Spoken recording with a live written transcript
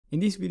In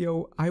this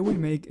video, I will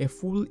make a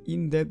full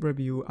in-depth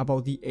review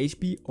about the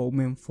HP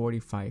Omen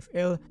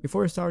 45L.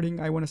 Before starting,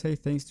 I want to say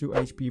thanks to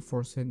HP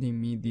for sending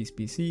me this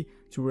PC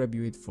to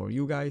review it for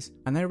you guys.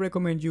 And I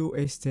recommend you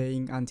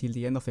staying until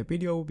the end of the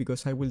video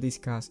because I will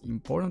discuss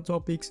important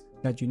topics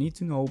that you need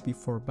to know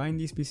before buying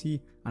this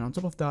PC. And on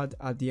top of that,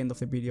 at the end of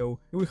the video,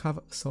 you will have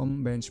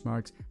some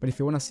benchmarks. But if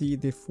you want to see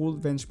the full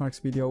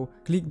benchmarks video,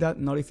 click that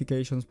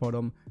notifications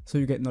button so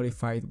you get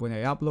notified when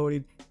I upload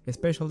it,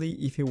 especially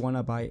if you want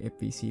to buy a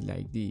PC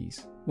like this.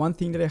 One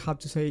thing that I have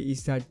to say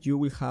is that you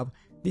will have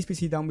this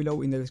PC down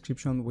below in the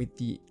description with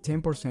the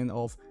 10%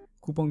 off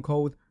coupon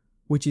code,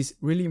 which is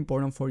really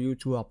important for you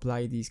to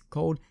apply this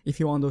code if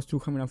you want those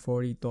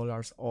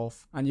 $240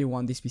 off and you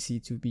want this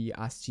PC to be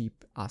as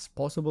cheap as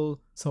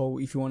possible. So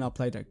if you want to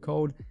apply that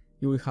code,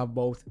 you will have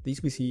both this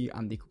PC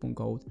and the coupon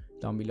code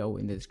down below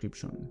in the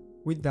description.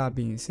 With that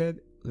being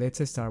said,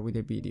 let's start with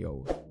the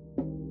video.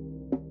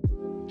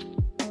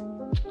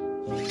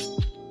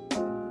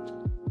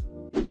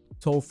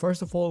 So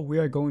first of all, we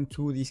are going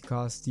to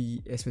discuss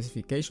the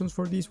specifications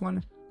for this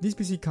one. This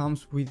PC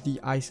comes with the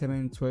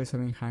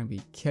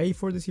i7-12700K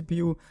for the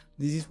CPU.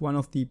 This is one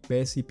of the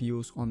best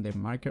CPUs on the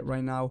market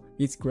right now.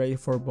 It's great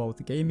for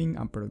both gaming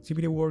and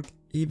productivity work.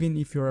 Even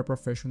if you're a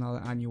professional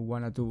and you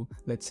wanna do,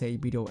 let's say,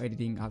 video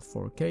editing at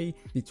 4K,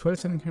 the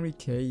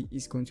 12700K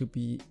is going to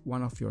be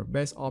one of your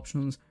best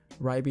options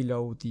right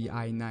below the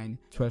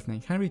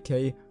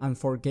i9-12900K, and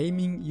for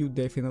gaming you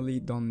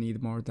definitely don't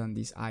need more than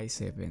this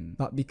i7.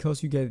 But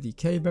because you get the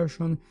K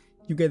version,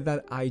 you get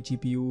that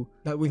iGPU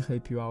that will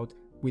help you out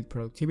with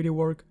productivity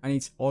work, and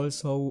it's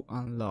also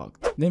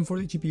unlocked. Then for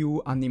the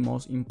GPU and the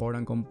most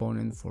important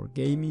component for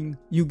gaming,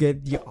 you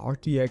get the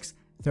RTX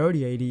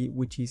 3080,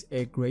 which is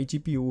a great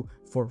GPU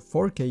for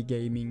 4K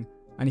gaming.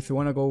 And if you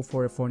want to go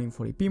for a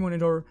 1440p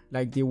monitor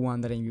like the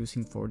one that I'm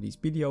using for this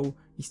video,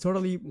 it's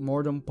totally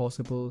more than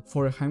possible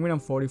for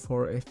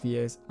 144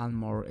 FPS and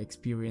more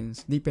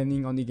experience,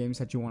 depending on the games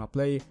that you want to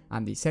play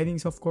and the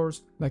settings of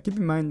course. But keep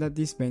in mind that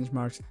these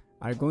benchmarks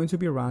are going to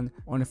be run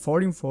on a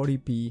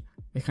 1440p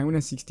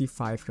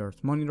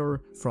 165Hz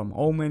monitor from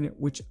Omen,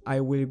 which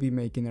I will be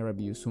making a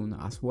review soon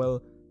as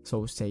well,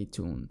 so stay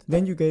tuned.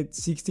 Then you get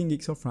 16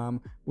 gigs of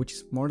RAM, which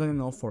is more than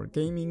enough for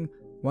gaming,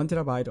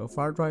 1TB of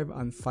hard drive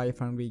and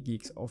 500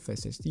 gigs of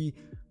SSD,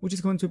 which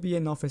is going to be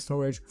enough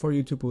storage for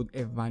you to put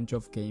a bunch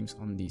of games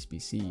on this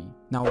PC.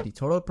 Now the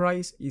total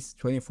price is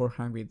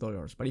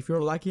 $2,400, but if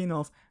you're lucky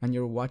enough and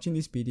you're watching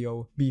this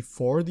video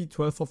before the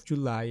 12th of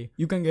July,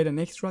 you can get an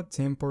extra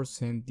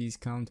 10%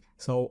 discount.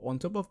 So on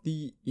top of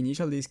the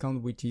initial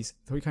discount, which is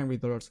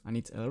 $300 and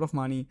it's a lot of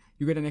money,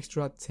 you get an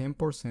extra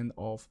 10%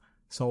 off.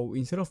 So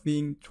instead of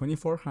being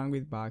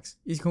 $2,400,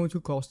 it's going to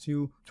cost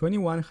you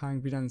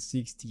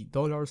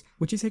 $2,160,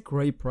 which is a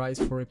great price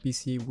for a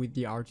PC with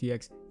the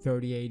RTX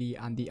 3080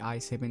 and the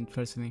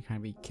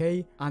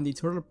i7-12700K. And the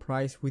total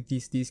price with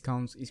these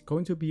discounts is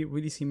going to be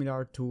really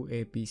similar to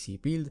a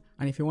PC build.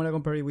 And if you want to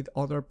compare it with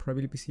other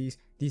Prebuilt PCs,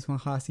 this one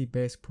has the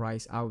best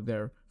price out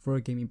there for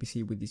a gaming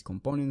PC with these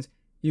components.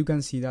 You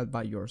can see that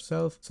by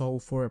yourself. So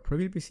for a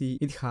Prebuilt PC,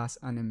 it has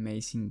an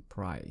amazing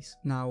price.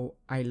 Now,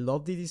 I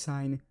love the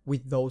design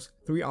with those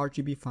 3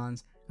 RGB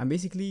fans, and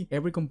basically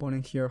every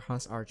component here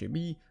has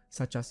RGB,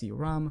 such as the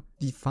RAM,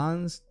 the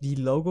fans, the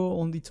logo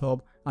on the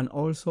top, and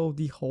also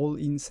the whole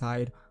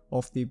inside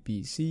of the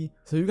PC.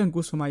 So you can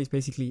customize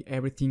basically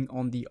everything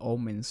on the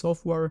Omen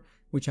software,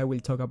 which I will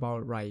talk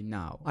about right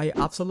now. I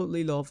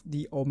absolutely love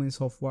the Omen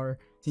software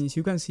since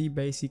you can see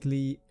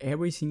basically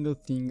every single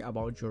thing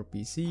about your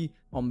PC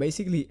on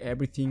basically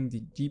everything: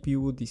 the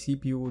GPU, the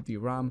CPU, the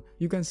RAM.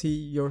 You can see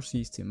your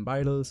system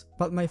vitals.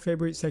 But my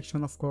favorite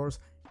section of course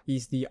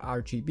is the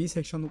RGB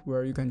section,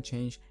 where you can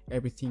change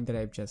everything that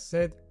I've just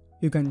said.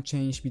 You can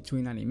change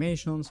between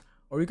animations,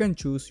 or you can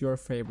choose your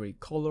favorite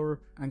color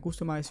and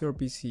customize your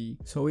PC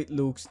so it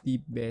looks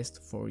the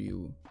best for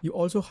you. You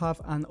also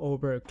have an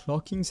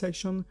overclocking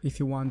section if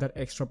you want that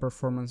extra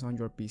performance on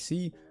your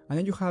PC, and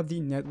then you have the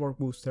network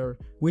booster,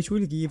 which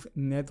will give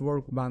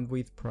network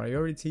bandwidth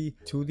priority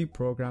to the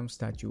programs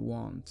that you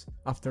want.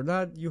 After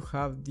that, you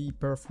have the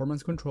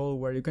performance control,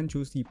 where you can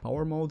choose the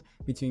power mode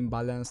between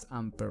balanced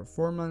and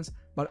performance,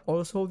 but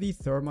also the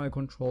thermal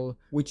control,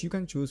 which you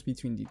can choose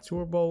between the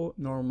turbo,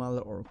 normal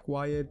or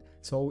quiet.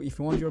 So if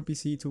you want your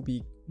PC to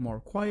be more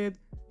quiet,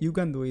 you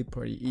can do it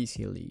pretty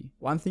easily.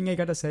 One thing I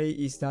gotta say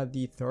is that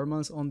the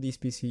thermals on this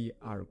PC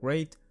are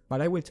great,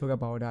 but I will talk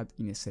about that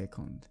in a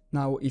second.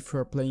 Now, if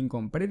you're playing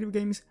competitive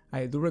games,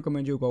 I do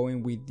recommend you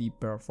going with the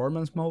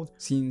performance mode,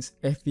 since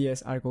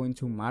FPS are going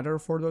to matter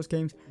for those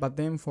games. But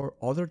then for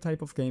other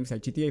type of games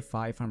like GTA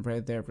 5 and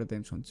Red Dead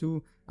Redemption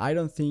 2, I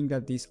don't think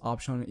that this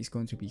option is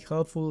going to be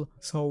helpful.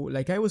 So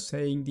like I was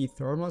saying, the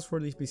thermals for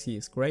this PC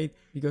is great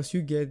because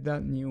you get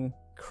that new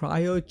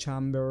cryo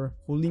chamber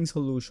cooling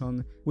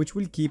solution, which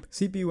will keep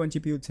CPU and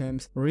GPU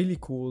temps really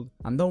cool.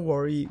 And don't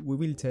worry, we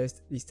will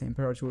test these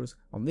temperatures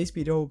on this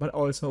video, but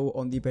also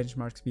on the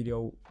benchmarks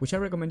video, which I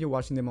recommend you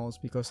watching the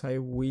most because I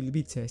will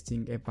be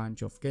testing a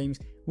bunch of games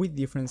with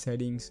different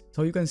settings,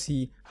 so you can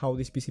see how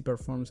this PC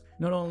performs,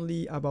 not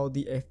only about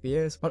the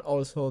FPS, but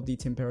also the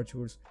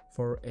temperatures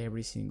for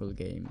every single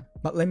game.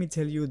 But let me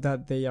tell you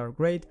that they are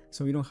great,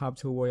 so you don't have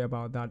to worry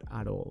about that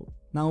at all.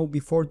 Now,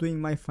 before doing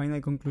my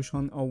final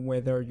conclusion on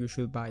whether you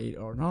should buy it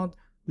or not,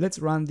 let's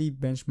run the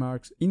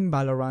benchmarks in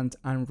Valorant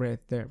and Red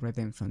Dead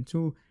Redemption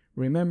 2.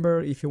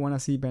 Remember, if you want to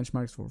see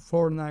benchmarks for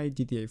Fortnite,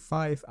 GTA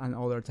 5 and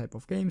other type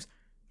of games,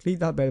 click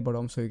that bell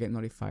button so you get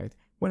notified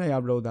when I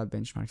upload that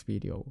benchmarks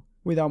video.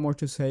 Without more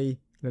to say,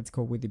 let's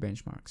go with the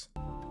benchmarks.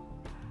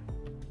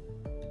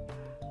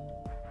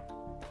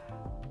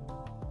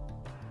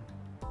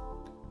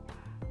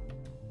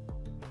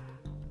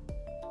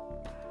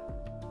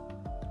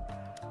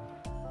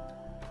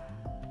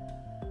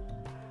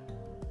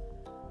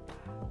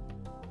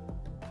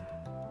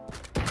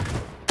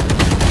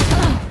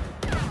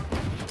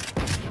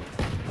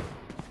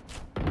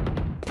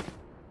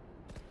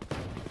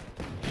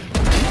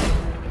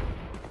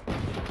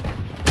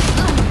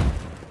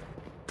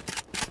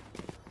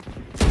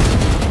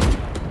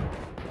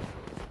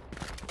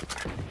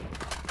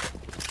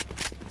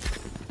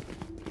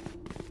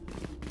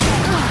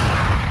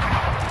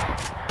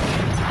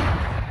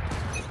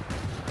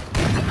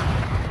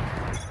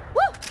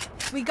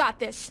 We got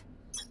this.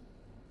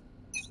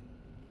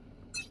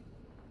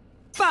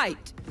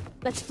 Fight!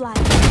 Let's fly.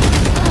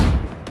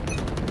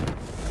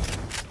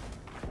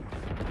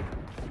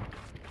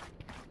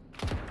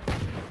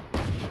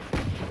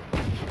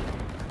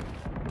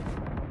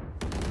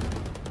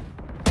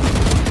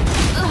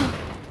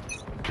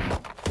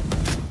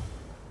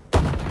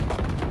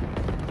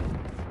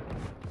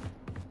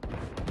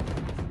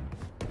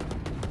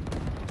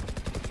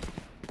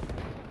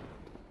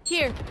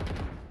 Here.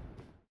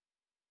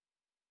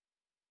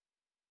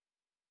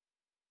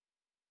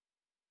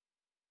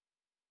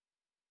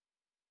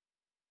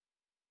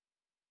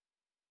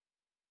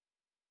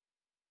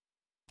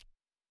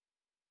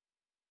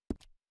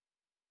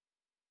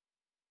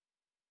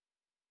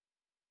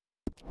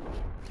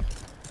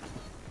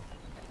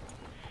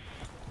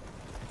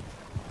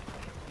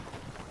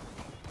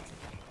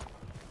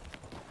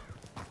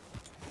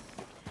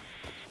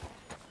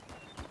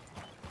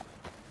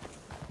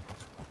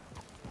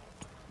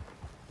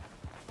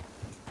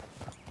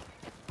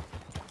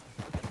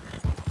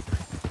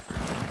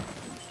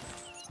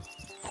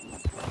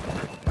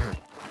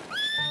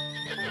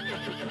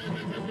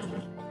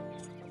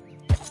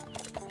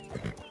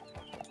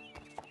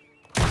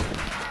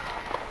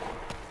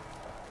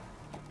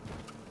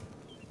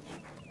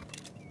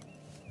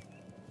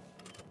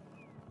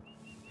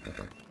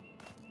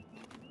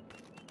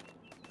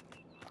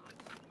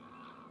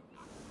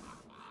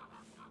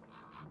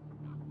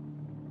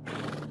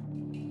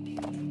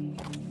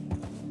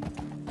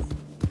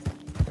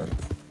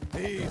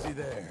 Easy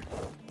there.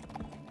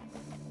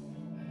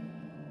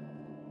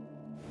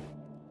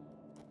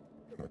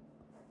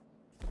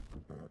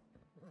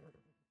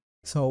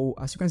 So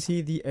as you can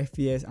see, the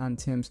FPS and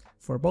temps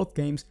for both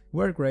games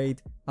were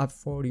great at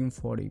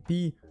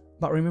 1440p,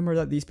 but remember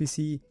that this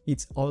PC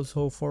it's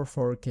also for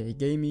 4K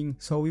gaming,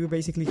 so you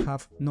basically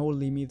have no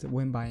limit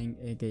when buying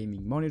a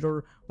gaming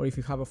monitor, or if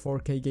you have a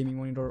 4K gaming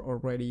monitor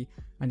already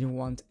and you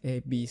want a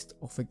beast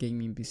of a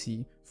gaming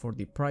PC for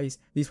the price,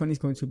 this one is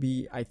going to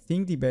be, I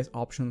think, the best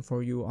option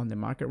for you on the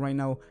market right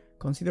now,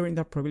 considering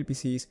that Prebuilt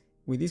PCs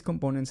with these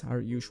components are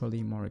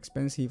usually more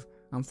expensive,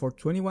 and for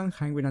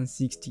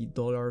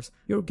 $2,160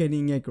 you're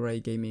getting a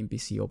great gaming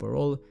PC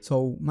overall.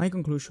 So my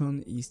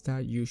conclusion is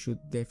that you should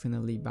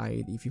definitely buy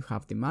it if you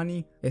have the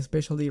money,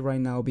 especially right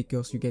now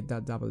because you get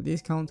that double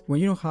discount. When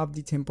you don't have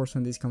the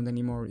 10% discount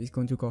anymore, it's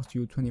going to cost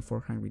you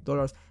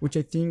 $2,400, which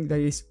I think that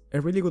is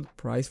a really good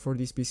price for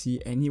this PC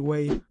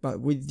anyway, but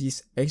with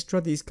this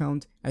extra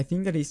discount I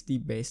think that is the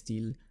best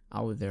deal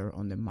out there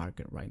on the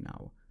market right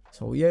now.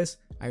 So yes,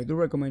 I do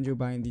recommend you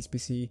buying this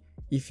PC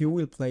if you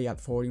will play at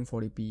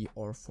 1440p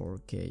or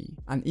 4K.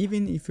 And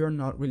even if you're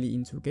not really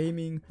into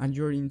gaming and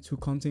you're into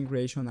content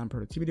creation and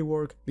productivity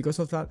work, because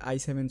of that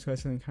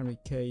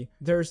i7-12700K,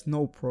 there's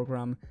no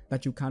program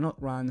that you cannot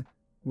run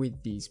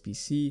with this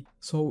PC.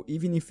 So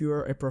even if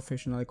you're a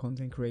professional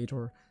content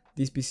creator,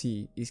 this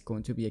PC is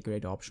going to be a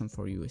great option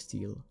for you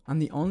still. And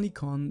the only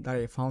con that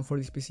I found for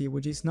this PC,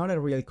 which is not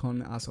a real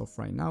con as of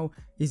right now,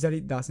 is that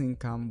it doesn't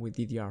come with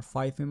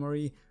DDR5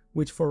 memory,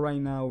 which for right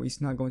now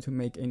is not going to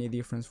make any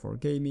difference for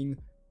gaming.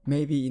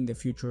 Maybe in the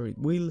future it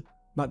will,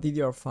 but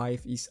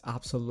DDR5 is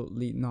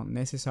absolutely not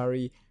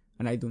necessary,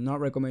 and I do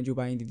not recommend you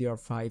buying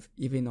DDR5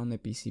 even on a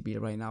PC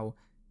build right now,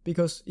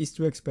 because it's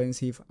too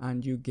expensive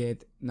and you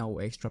get no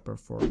extra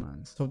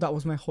performance. So that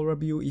was my whole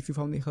review. If you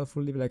found it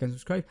helpful, leave a like and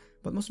subscribe,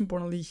 but most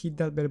importantly hit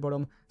that bell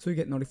button so you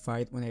get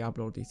notified when I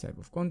upload this type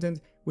of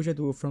content, which I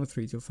do from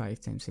 3 to 5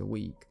 times a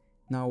week.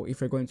 Now,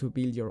 if you're going to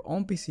build your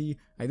own PC,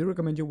 I do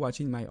recommend you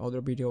watching my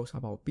other videos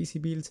about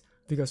PC builds,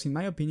 because in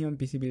my opinion,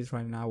 PC builds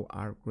right now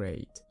are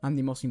great. And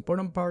the most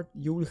important part,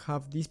 you will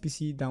have this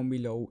PC down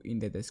below in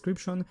the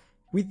description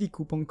with the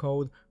coupon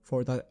code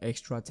for that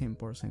extra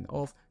 10%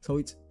 off. So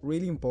it's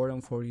really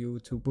important for you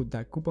to put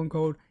that coupon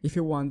code if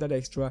you want that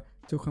extra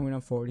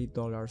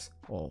 $240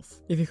 off.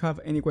 If you have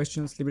any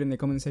questions, leave it in the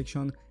comment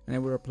section and I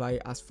will reply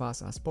as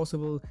fast as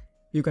possible.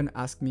 You can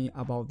ask me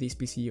about this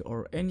PC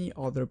or any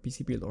other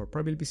PC build or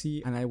Prebuilt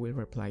PC and I will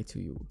reply to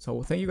you.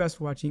 So thank you guys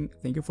for watching,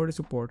 thank you for the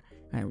support,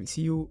 and I will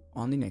see you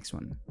on the next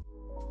one.